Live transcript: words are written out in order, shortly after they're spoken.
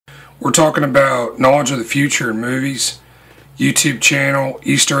We're talking about knowledge of the future in movies, YouTube channel,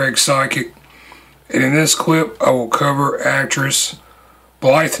 Easter Egg Psychic, and in this clip I will cover actress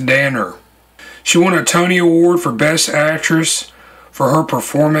Blythe Danner. She won a Tony Award for Best Actress for her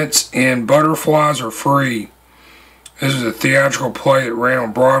performance in Butterflies Are Free. This is a theatrical play that ran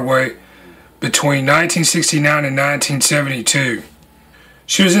on Broadway between 1969 and 1972.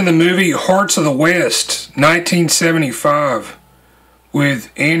 She was in the movie Hearts of the West, 1975,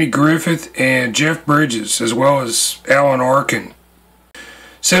 with Andy Griffith and Jeff Bridges, as well as Alan Arkin.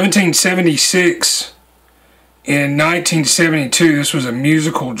 1776. In 1972, this was a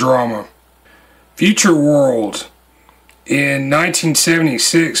musical drama. Futureworld in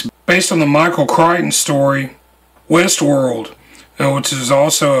 1976, based on the Michael Crichton story Westworld, which is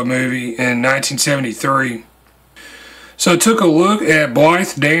also a movie in 1973. So I took a look at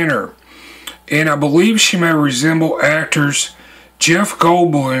Blythe Danner, and I believe she may resemble actors Jeff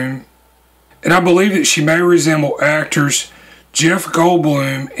Goldblum,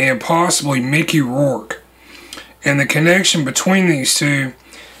 and possibly Mickey Rourke. And the connection between these two,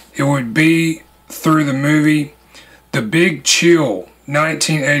 it would be through the movie The Big Chill,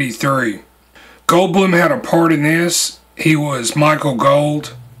 1983. Goldblum had a part in this. He was Michael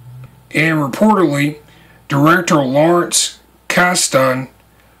Gold, and reportedly director Lawrence Kasdan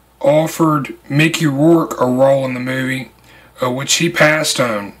offered Mickey Rourke a role in the movie, which he passed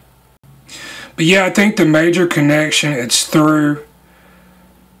on. But yeah, I think the major connection, it's through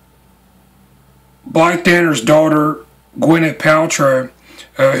Blythe Danner's daughter, Gwyneth Paltrow,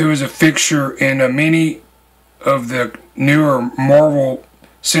 who is a fixture in many of the newer Marvel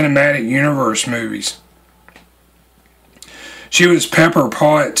Cinematic Universe movies. She was Pepper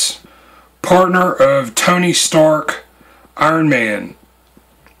Potts' partner of Tony Stark, Iron Man.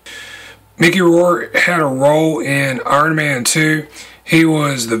 Mickey Rourke had a role in Iron Man 2. He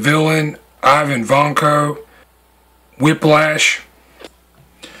was the villain, Ivan Vanko, Whiplash.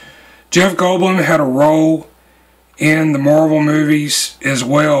 Jeff Goldblum had a role in the Marvel movies as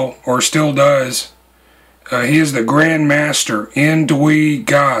well, or still does. He is the Grand Master in Dwi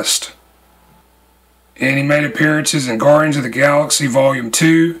Gast. And he made appearances in Guardians of the Galaxy Volume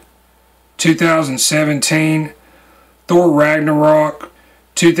 2, 2017, Thor Ragnarok,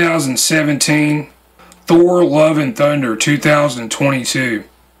 2017, Thor Love and Thunder, 2022.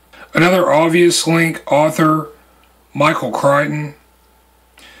 Another obvious link, author Michael Crichton.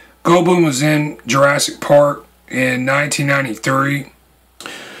 Goldblum was in Jurassic Park in 1993.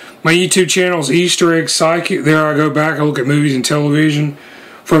 My YouTube channel is Easter Egg Psychic. There I go back, I look at movies and television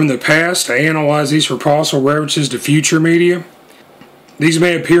from the past. I analyze these for possible references to future media. These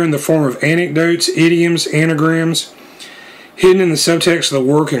may appear in the form of anecdotes, idioms, anagrams, hidden in the subtext of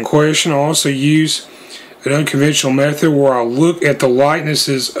the work in question. I also use an unconventional method where I look at the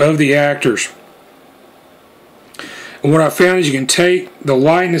likenesses of the actors. And what I found is you can take the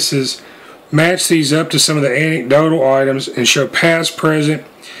likenesses, match these up to some of the anecdotal items, and show past, present,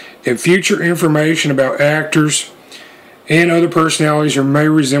 and future information about actors and other personalities who may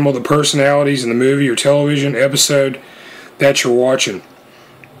resemble the personalities in the movie or television episode that you're watching.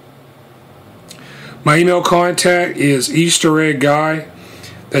 My email contact is eastereggguy,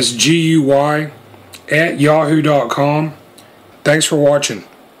 that's G-U-Y, @yahoo.com. Thanks for watching.